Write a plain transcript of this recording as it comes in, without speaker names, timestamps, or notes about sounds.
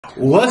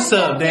What's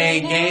up,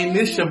 Dame Gang?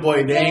 This your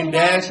boy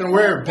Damedash, and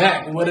we're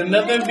back with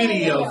another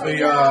video for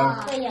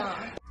y'all.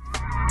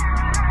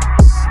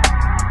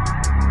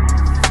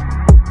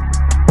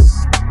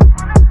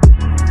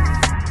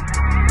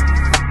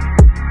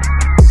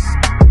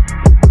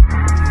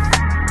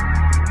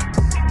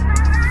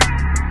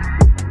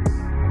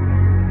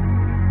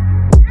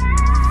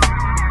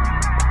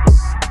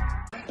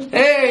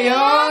 Hey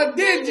y'all,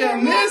 did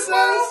you miss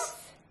us?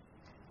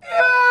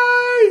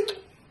 Yay!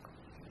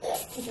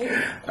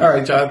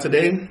 Alright y'all,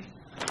 today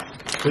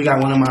we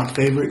got one of my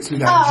favorites. We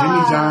got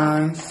Jimmy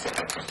John's.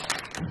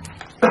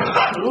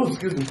 Oh,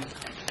 excuse me.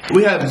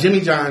 We have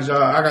Jimmy John's,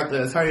 y'all. I got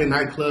the Italian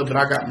nightclub, but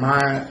I got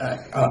mine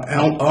at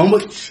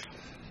Unwich.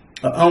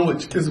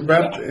 Unwich is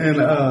wrapped in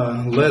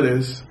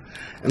lettuce.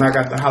 And I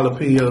got the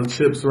jalapeno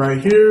chips right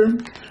here.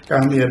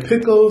 Got me a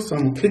pickle,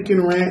 some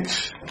kicking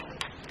ranch.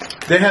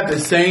 They have the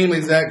same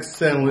exact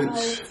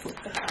sandwich,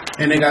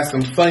 and they got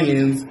some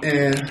Funyuns,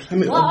 and let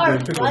me open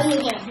the pickles. Let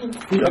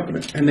me open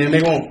it, and then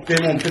they want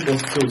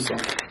pickles too. So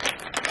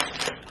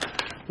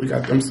we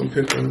got them some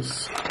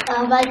pickles.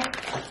 I want.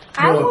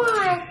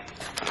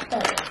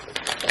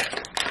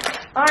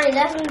 Ari,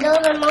 those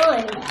are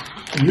mine.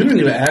 You didn't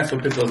even ask for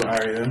pickles,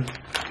 Ariya.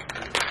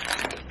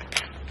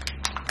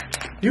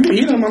 You can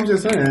eat them. I'm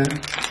just saying.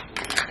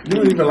 You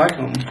don't even like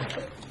them.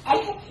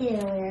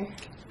 Yeah,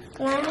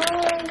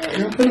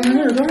 put them in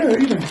here. Go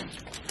ahead, eat them.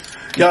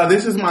 Y'all,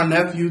 this is my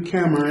nephew,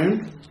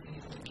 Cameron.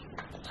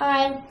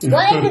 Hi.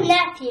 What is a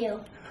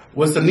nephew?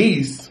 What's a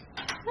niece?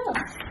 Oh.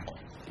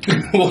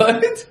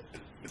 What?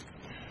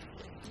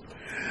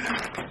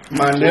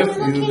 My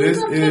nephew,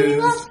 this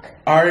is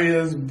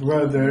Ariya's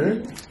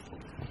brother.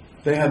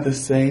 They have the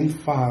same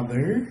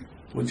father,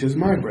 which is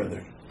my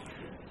brother.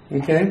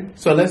 Okay?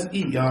 So let's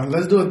eat, y'all.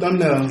 Let's do a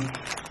thumbnail.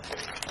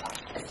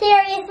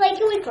 Seriously,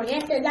 can we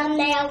forget the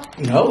thumbnail?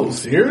 No,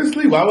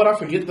 seriously? Why would I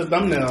forget the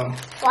thumbnail?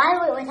 Why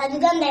would we have the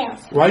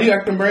thumbnails? Why are you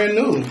acting brand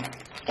new?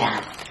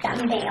 God,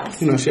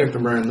 thumbnails. You know, she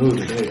acting brand new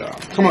today, y'all.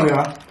 Come on,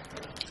 y'all.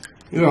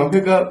 You know,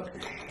 pick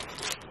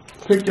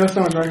your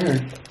sandwich right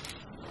here.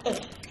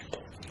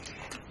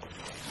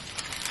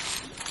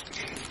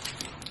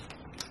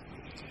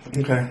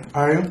 Okay,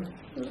 Ariya,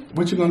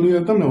 what you gonna do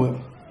your thumbnail with?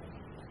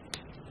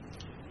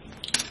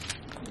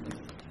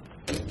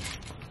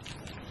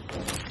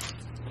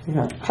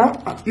 Yeah.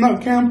 No,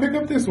 Cam, pick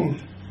up this one.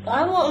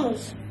 I want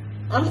this.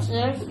 I'm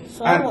serious,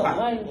 so I won't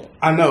mind it.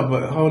 I know,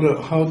 but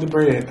hold the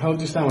bread. Hold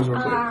your sandwich real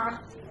quick.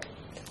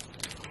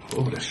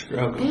 Oh, the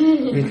struggle.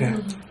 Okay.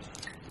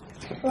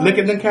 Look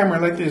at the camera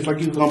like this, like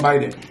you're gonna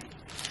bite it.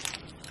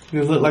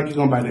 Just look like you're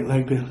gonna bite it,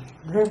 like this.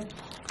 Okay.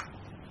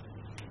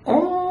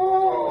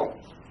 Oh.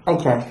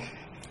 Okay.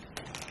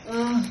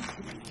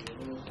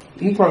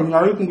 Okay,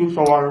 now you can do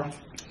some water.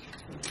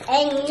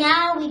 And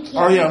now we can.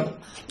 Oh, yeah.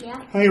 Yeah.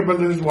 Hey, your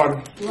brother, this is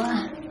water.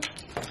 What?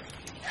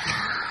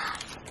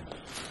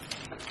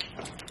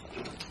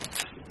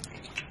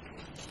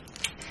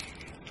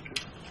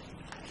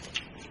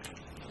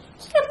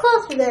 You're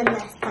closer than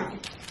last time.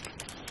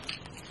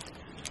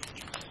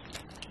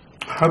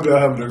 Hope y'all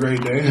having a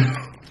great day.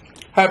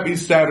 Happy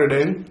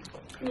Saturday.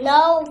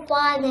 No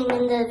fighting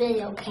in the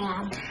video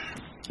cam.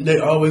 They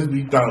always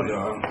beat out,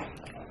 y'all.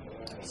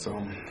 So.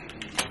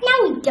 No,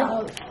 we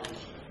don't.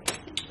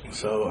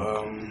 So,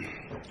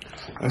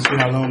 let's see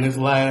how long this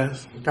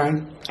lasts,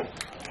 okay?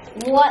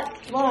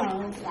 What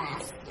long this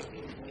lasts?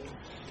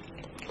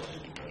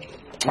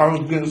 I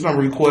was getting some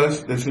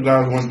requests that you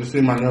guys wanted to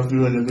see my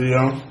nephew in the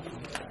video.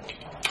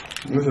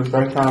 This is the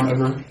first time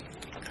ever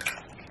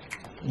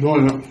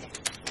doing it.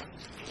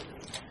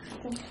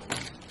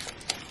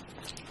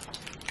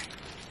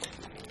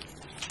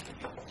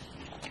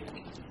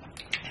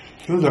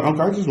 He was like,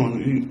 Uncle, I just want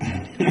to eat.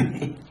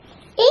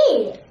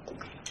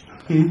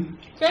 Eat?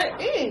 Just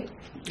eat.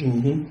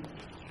 Mm-hmm.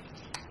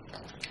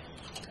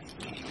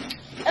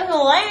 If you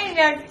want to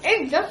just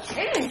eat, just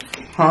eat.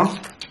 Huh?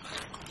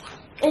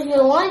 If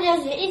you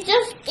want to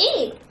just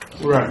eat.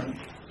 Right.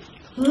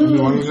 If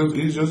you want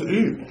to just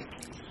eat.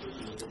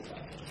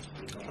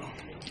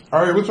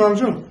 All right, what's wrong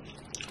with you?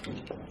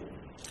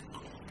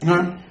 Huh?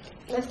 I'm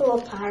a little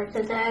tired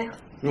today.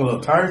 You're a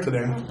little tired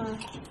today?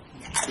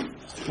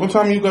 What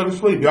time you go to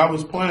sleep? Y'all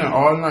was playing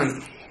all night.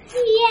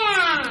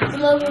 Yeah.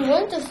 No, we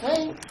went to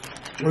sleep.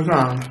 What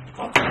time?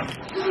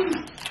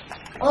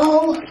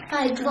 Oh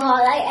my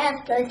God! I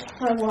asked her to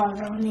pour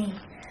water on me.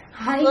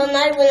 When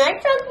I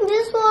drank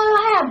this water, I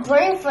had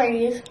brain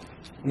freeze.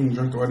 You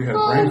drank the water, you had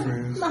brain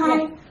freeze.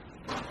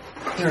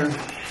 Here.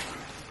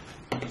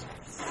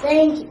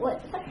 Thank you. What?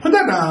 Put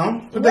that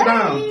down. Put that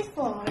down.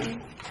 Oh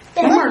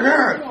my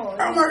God!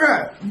 Oh my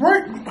God!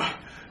 Break.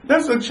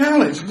 That's a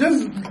challenge.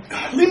 Just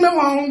leave me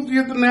alone.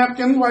 Get the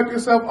napkins, wipe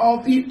yourself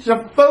off, eat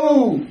your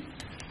food.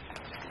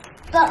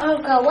 But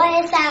Uncle,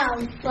 what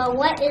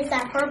is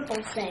that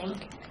purple thing?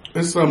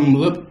 It's some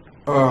lip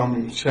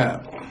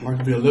chap. Like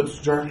to be a lips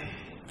jar.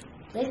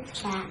 Lip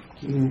chap.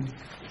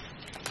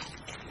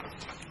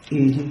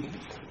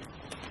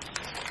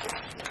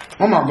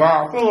 Oh my God,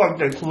 I feel like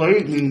they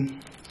played me.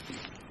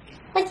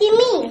 What do you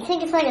mean? You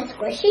think it's like a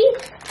squishy?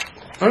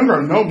 I ain't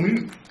got no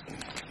meat.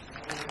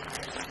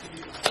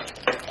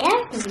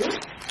 Yeah,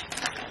 meat.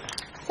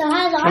 So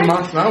how's ours? And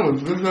my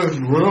sandwich, this is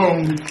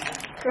real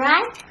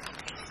Dry?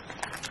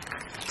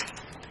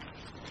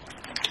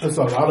 It's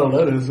a lot of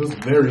lettuce. It's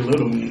very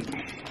little meat.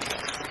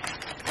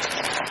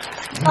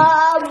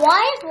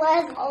 Why is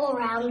lettuce all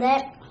around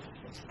it?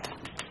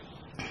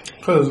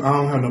 Because I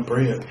don't have no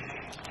bread.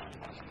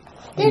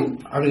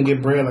 I didn't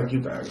get bread like you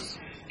guys.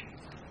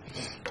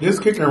 This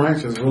chicken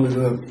ranch is really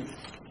good.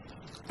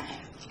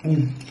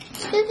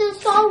 This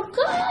is so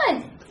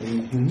good.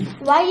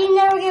 Why you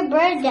never get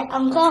bread yet,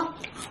 Uncle?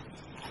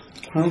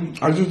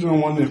 I just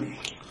don't want it.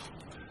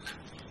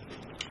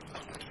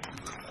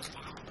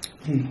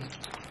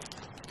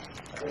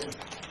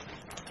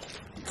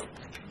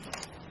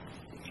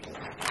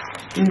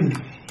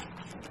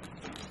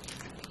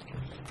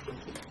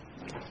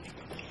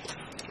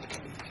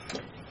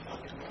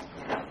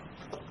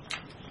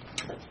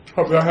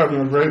 Hope y'all having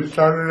a great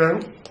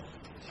Saturday.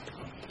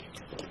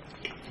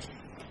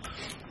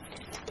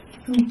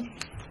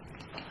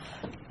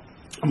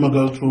 I'm gonna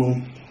go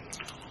to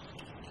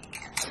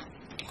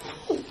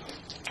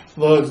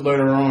Floods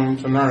later on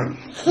tonight.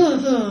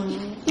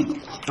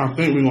 I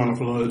think we're going to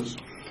Floods.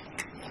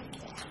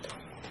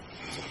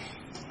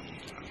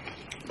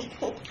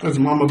 It's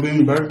Mama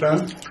Bean's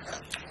birthday.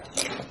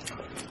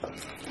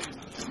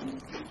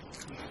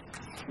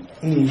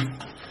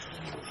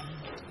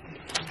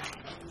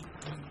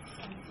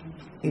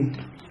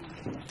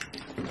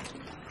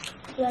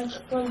 Let's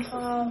go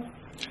home.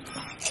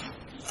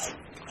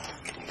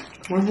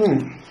 What's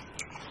wrong?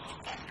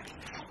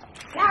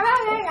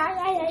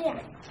 Yeah.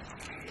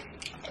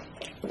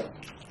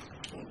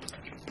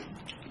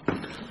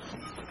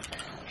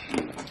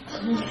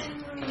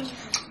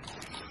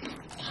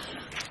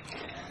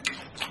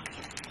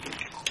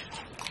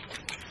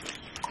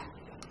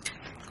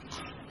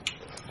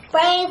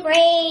 Brain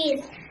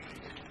freeze.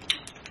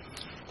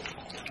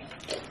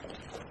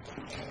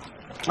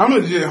 I'm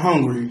legit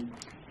hungry.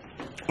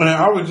 And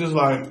I was just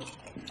like,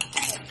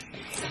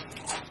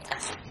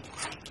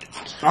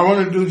 I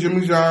want to do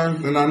Jimmy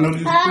John's, and I know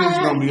these kids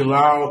going to be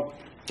loud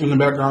in the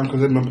background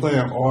because they've been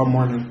playing all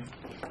morning.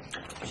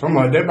 So I'm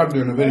like, they're about to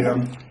be in the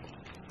video.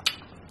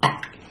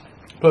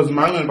 Plus,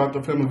 Mylan about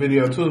to film a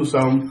video too, so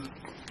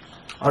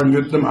I can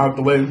get them out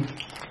the way.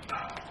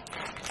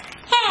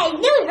 Hey,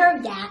 you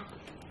heard that.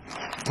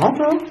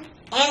 Okay.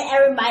 And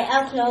everybody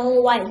else in the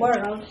whole wide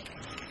world.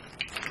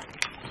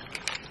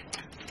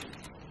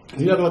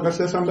 You act like I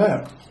said something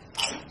bad.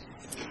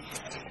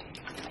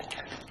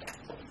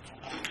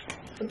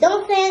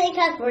 Don't say any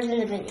cuss words in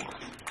the video.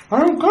 I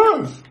don't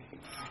cuss.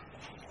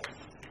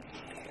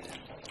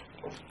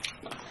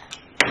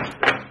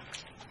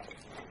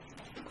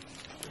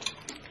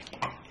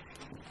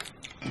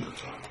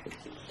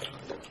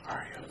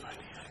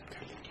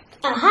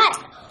 Aha!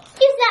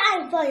 You said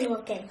I'm funny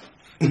looking.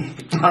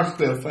 I'm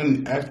still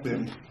funny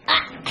acting.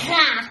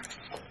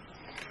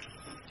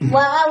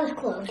 Well, I was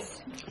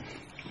close.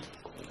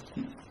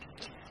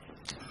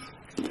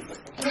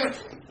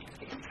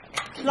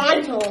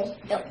 Montour.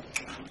 No.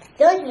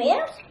 Those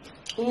tomatoes?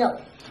 No.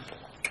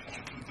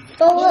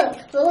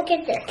 But look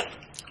at this.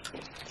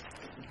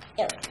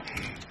 No.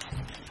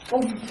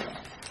 Oh.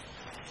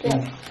 No.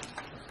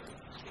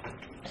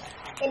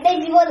 It makes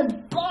me want to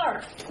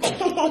barf.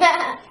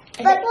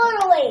 But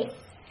literally.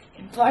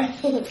 Barf.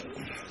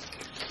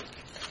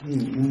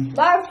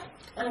 Barf.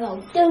 I go,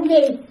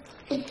 stupid.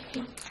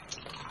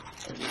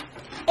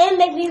 It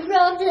makes me feel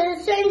at the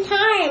same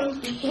time.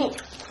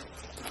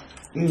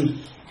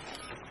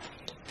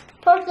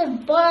 Person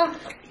barf.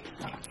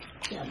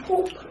 Yeah,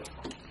 poop.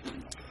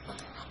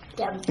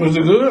 Yeah. Was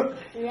it good?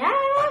 Yeah.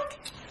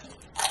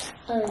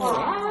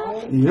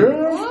 Yeah.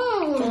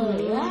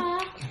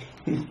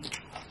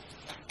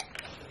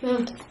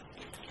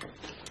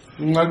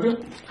 You like it?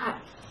 Hot.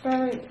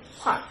 Very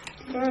hot.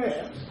 Very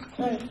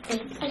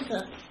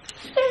excellent.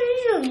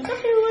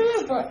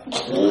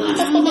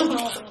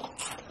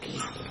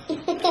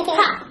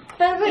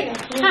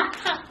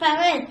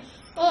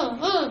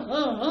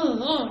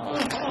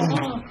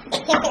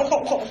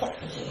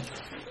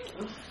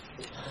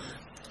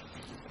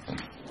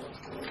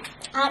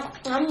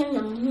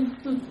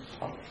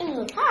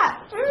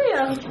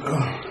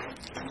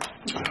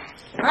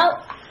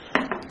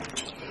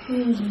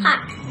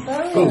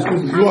 Oh,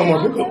 excuse me. You want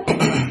more pickles?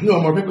 You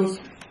want more pickles?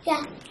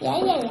 Yeah.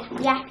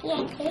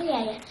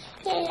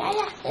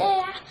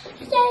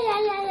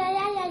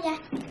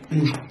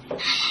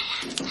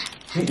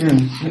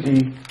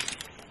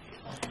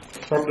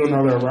 Stop doing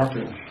all that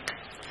rocking.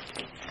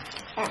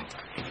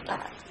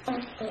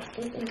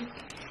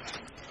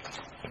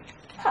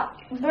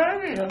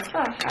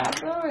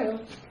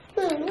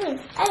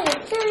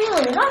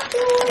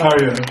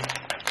 Ariya,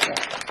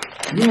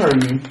 you heard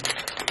me.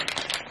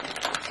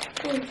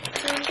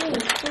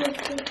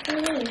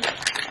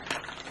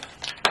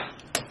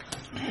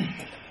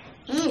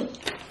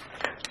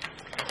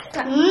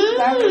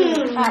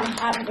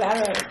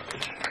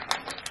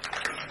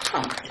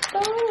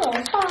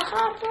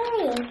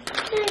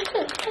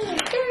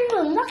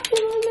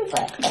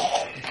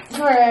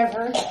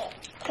 Forever.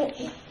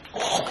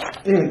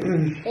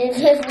 It's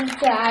just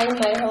inside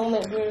my home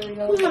at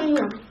Burrito.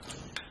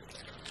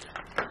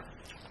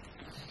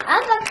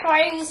 That's a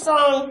crazy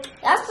song.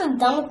 That's a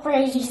dumb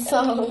crazy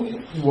song.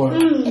 What?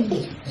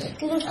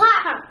 It's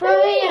hot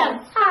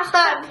burrito.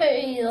 Hot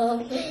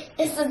burrito.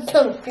 It's a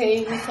dumb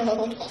crazy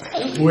song.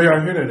 Where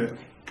y'all hear that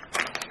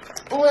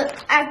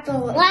At the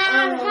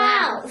loud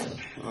house.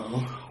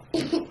 Oh.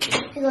 Have you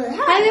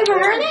ever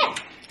heard it?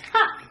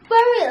 Hot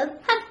burrito.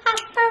 Hot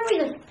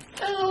burrito.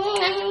 No,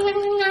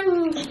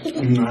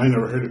 I ain't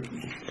never heard it.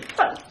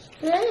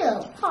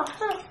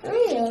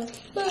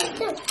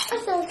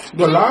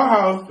 The Loud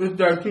House is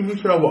that TV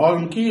show with all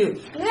them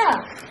kids. Yeah.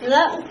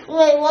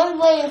 Wait, 1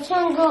 boy and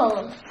 10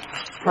 girls.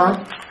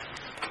 Huh?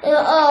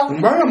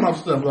 Why am I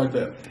stuff like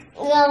that?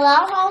 The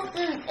Loud House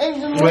is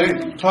the one.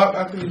 Wait, talk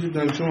after you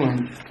done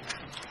chewing.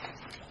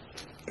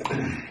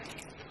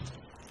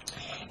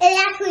 It's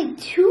actually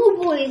 2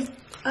 boys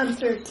and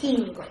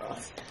 13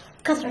 girls.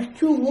 Because there's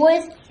 2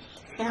 boys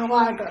and a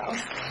lot of girls.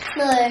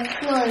 No, there's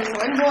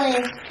 1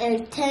 boy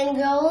and 10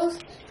 girls.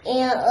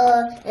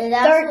 And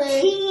that's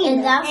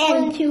 13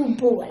 and 2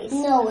 boys.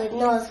 No,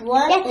 it's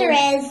 1. Yes, there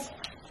is.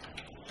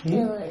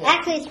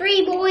 Actually,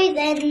 3 boys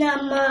and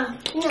no,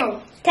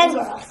 10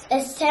 girls.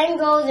 It's 10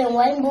 girls and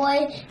 1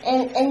 boy,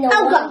 and the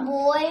 1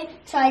 boy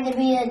tried to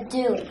be a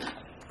dude.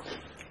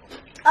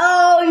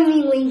 Oh, you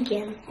mean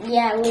Lincoln?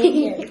 Yeah,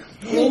 Lincoln.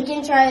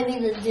 Lincoln tried to be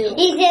the dude.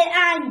 He said,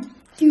 "I'm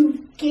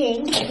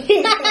duking."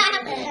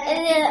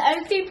 And then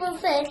other people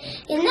say,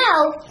 they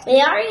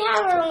already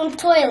have their own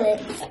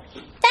toilets.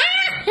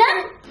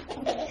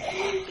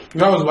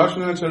 Y'all was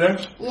watching that today?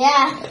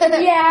 Yeah.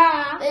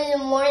 Yeah. In the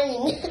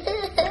morning.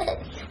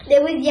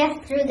 It was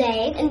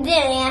yesterday. And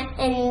then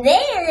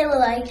they were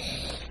like,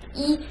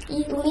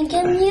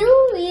 Lincoln,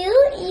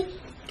 you.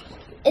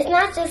 It's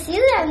not just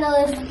you that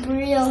knows it's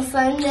Burrito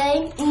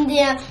Sunday. And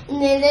then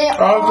they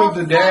because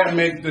the dad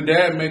make the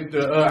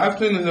I've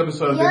seen this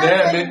episode. Yeah, the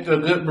dad make the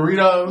good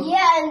burrito.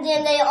 Yeah, and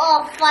then they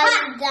all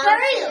fight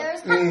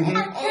downstairs.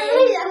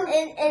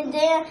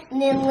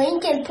 And then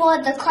Lincoln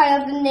pulled the car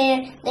up, and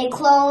then they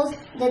closed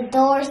the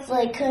doors so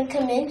they couldn't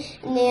come in.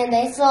 And then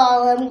they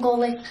saw them go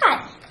like,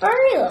 hot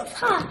burritos,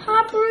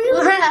 hot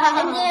burritos.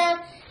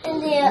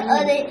 and then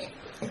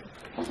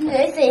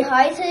they say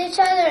hi to each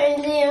other,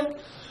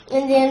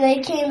 and then they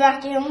came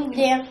back to him.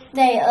 Then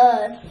they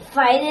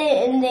fight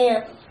it, and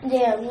then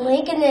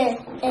Lincoln and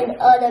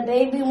the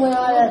baby went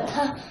on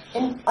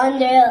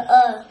under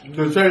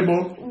the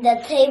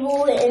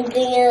table.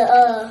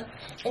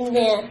 And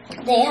then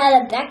they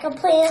had a backup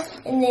plan,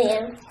 and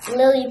then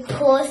Lily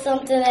pulled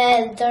something out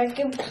of a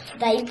darker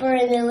diaper,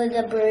 and it was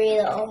a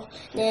burrito.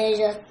 And they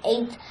just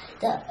ate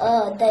the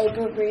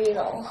diaper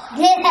burrito.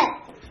 Yeah,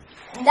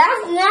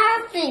 that's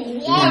nasty.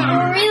 Yeah,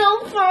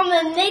 burrito from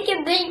a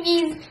naked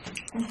baby's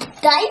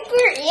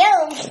diaper?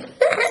 Ew.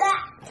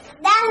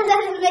 that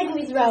doesn't make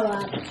me throw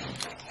up.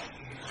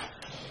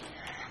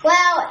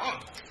 Well,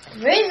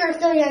 burritos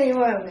still young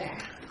over there.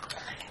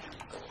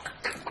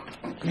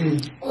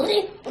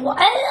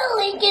 Why did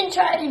Lincoln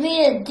try to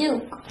be a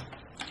duke?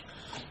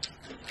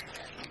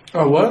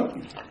 Oh, what?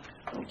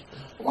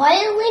 Why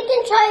did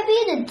Lincoln try to be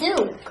the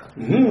duke?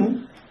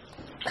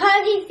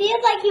 Because he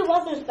feels like he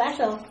wasn't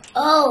special.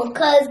 Oh,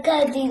 because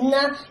he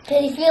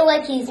feels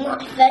like he's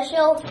not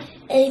special,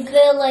 and he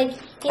feels like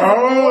he's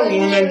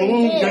when they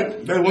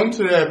moved, they went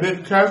to that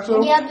big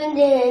castle? Yep, and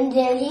then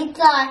he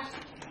thought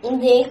he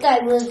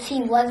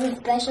wasn't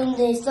special, and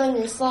then he sang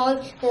the song,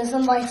 and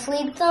somebody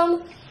sleeped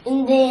him,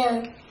 and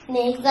then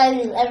he thought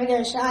he was ever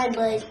going to shine,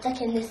 but he's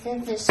stuck in this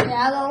sense of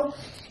shadow,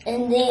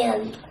 and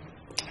then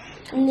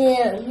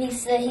he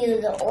said he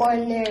was an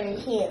ordinary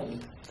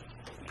him.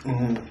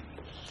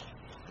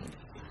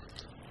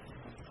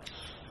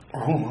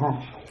 Oh,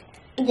 wow.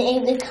 They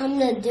become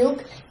the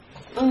duke,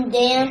 and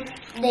then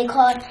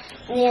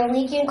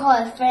Lincoln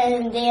called his friend,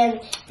 and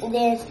then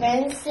his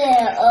friend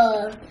said,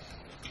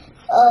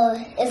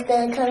 it's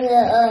gonna come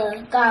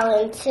to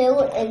Garland too,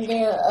 and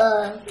then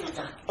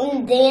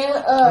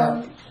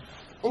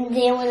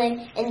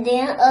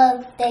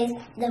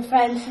the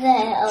friend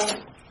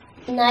said,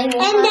 then he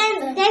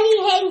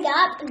hang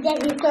up, and then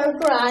he started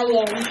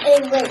crying.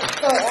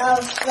 So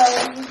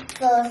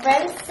the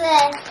friend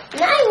said,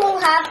 now you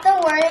won't have to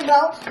worry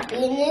about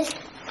being his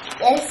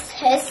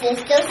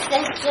sister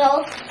special.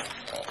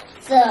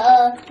 So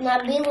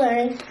not be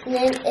learned. And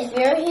then if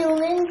you're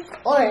human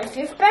or if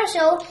you're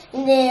special,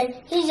 and then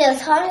he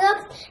just hung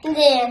up, and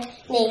then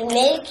they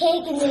made a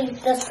cake, and they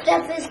just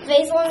stuffed his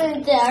face on it,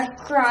 and they're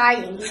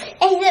crying.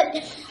 And he said,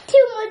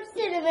 too much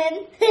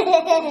cinnamon. It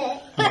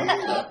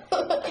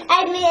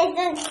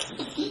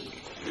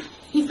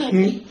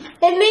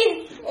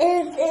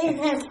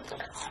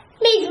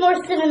made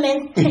more cinnamon.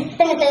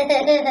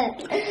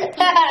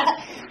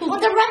 Well,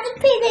 the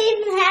recipe, they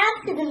even have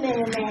cinnamon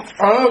in it.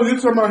 Oh, you're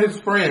talking about his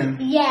friend.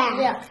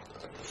 Yeah.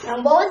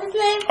 And what was his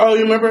name? Oh,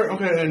 you remember?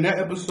 Okay, in that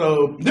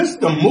episode, this is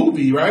the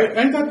movie, right?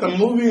 Ain't that the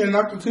movie and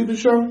not the TV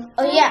show?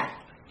 Oh, yeah.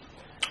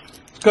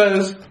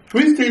 Because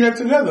we seen that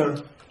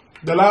together.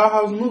 The Loud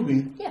House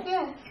movie.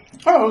 Yeah.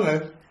 Oh,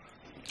 okay.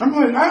 I'm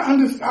like,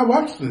 I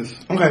watched this.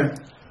 Okay.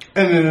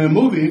 And in the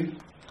movie,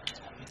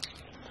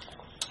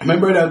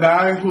 remember that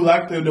guy who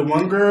liked the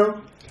one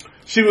girl?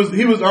 He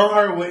was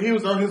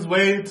on his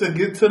way to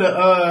get to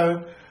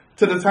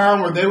the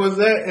town where they was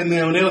at, and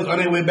then when they was on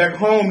their way back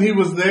home, he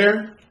was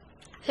there.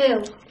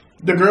 Who?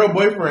 The girl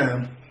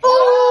boyfriend.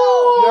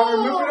 Oh! Y'all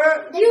remember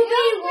that? You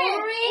mean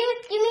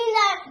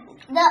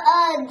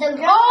the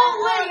girl? Oh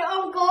wait,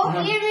 Uncle.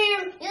 You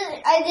mean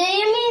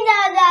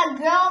that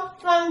girl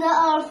from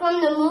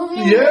the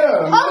movie?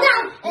 Yeah. Oh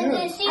no! And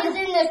then she was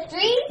in the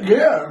street.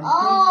 Yeah.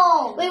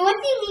 Oh wait, what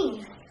do you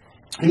mean?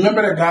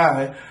 Remember that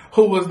guy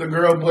who was the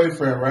girl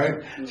boyfriend,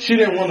 right? She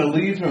didn't want to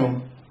leave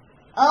him.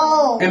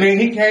 Oh. And then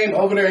he came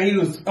over there and he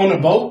was on the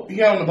boat. He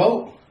got on the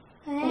boat.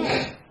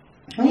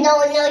 No, he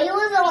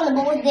was on the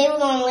boat. They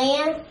was on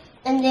land.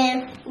 And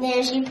then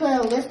she put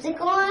a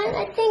lipstick on,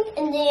 I think.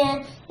 And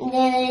then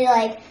they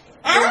like.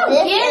 I don't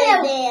get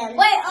it.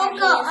 Wait,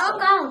 Uncle.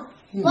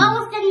 What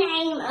was the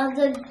name of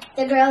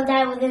the girl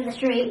that was in the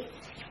street?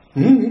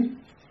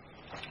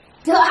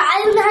 So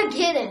I do not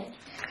get it.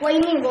 What,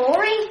 you mean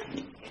Lori?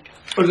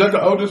 Is that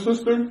the older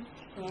sister?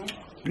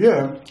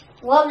 Yeah.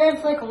 Well,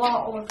 there's like a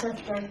lot of older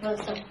sisters, but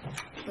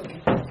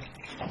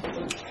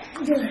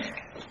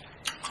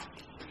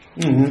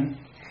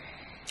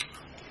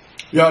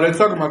Y'all, they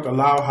talking about the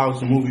Loud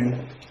House movie.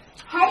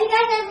 Have you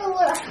guys ever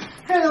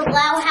heard of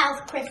Loud House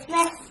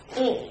Christmas?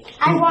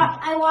 I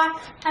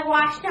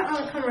watched it on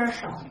a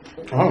commercial.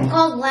 Oh. It's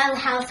called Loud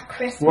House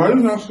Christmas. Why are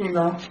you not sitting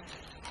down?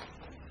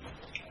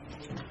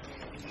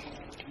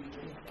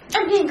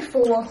 A big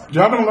fool.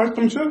 Y'all don't like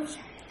them chips?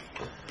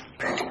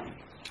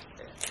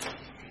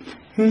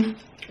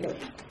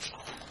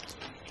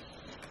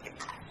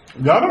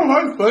 Y'all don't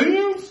like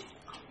Flavas?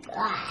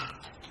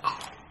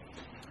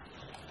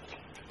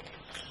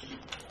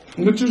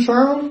 Did you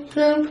try them,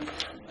 Cam?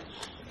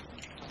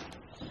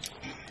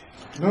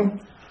 No?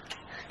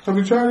 Have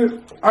you tried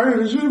it? Ariya,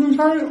 did you even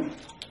try it?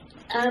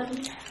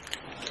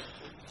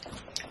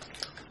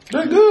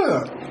 They're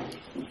good.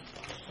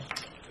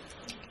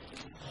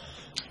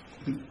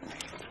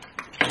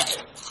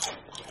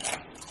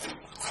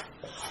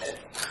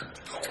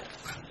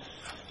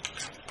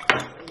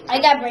 I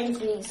got brain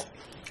freeze.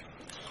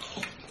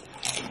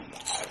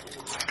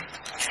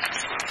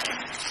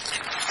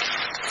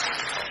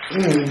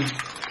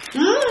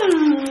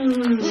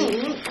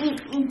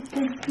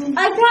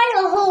 I tried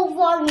a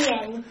whole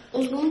onion.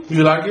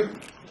 You like it?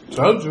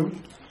 Told you.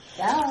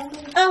 Yeah.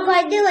 Oh,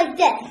 I do like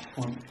this.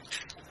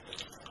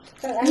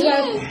 I did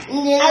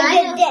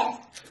this.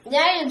 Then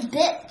I did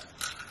this.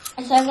 I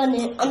started going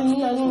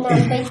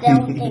to face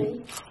down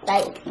thing.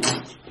 Like.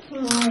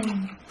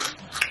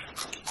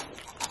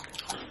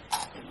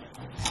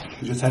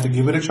 You just have to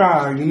give it a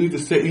try. You need to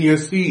sit in your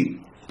seat.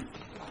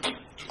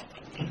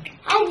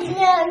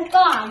 I'm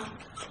gone.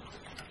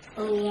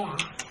 Oh, yeah.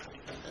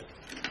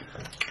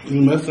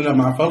 You messing up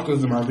my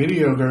focus in my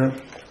video, girl.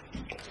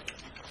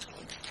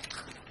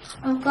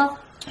 Uncle.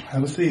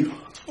 Have a seat.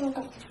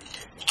 Uncle.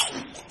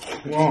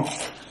 Come on.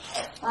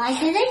 Why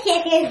did the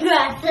chicken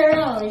cross the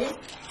road?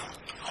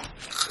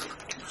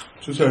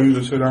 Just tell you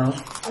to sit down.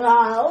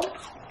 No.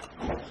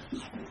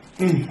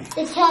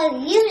 To tell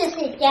you to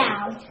sit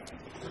down.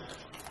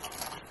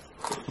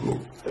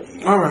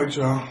 Alright,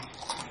 y'all.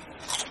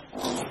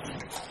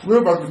 We're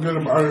about to get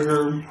up out of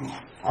here.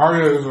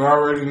 Ariya is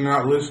already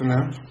not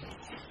listening.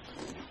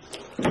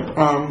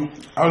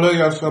 I love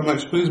y'all so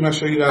much. Please make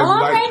sure you guys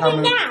like,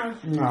 comment.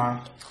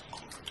 Nah.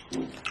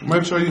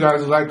 Make sure you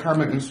guys like,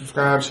 comment, and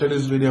subscribe. Share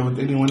this video with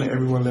anyone and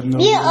everyone. Let them know.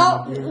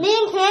 Yeah, me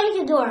and Cam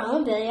can do our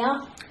own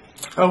video.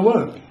 Oh,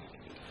 what?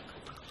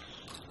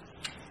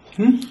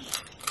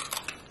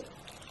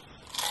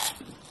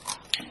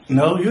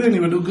 No, you didn't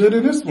even do good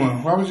in this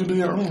one. Why would you do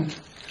your own?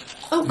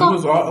 Uncle. You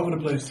was all over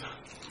the place.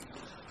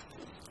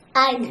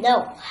 I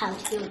know how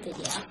to do a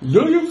video.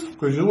 Do you?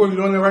 Because you weren't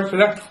doing it right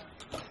today.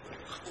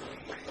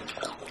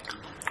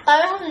 All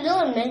I have to do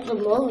is make a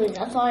movie.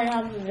 That's all I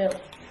have to do.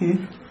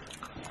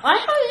 All I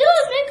have to do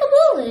is make a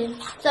movie.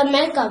 So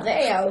make a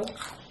video.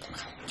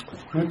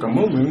 Make a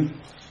movie?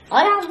 All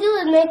I have to do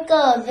is make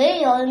a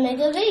video and make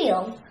a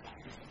video.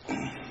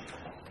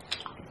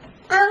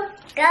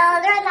 Go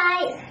red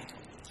light.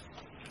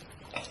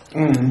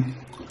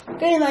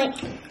 Green light.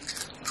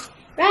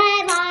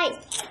 Red light.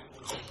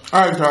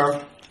 Alright,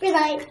 y'all. Green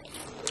light.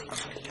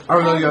 I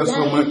love y'all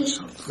so much.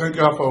 Thank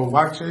y'all for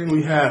watching.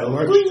 We had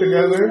lunch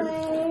together.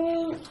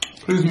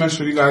 Please make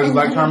sure you guys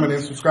like, comment,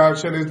 and subscribe.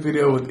 Share this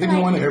video with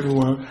anyone and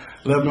everyone.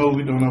 Let them know what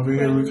we're doing over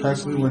here. We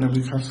constantly winning.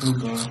 We constantly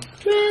going.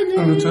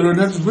 And until the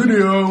next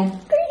video.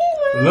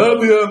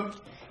 Love ya.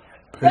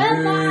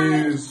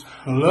 Peace.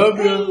 Love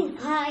ya.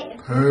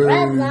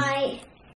 Red light.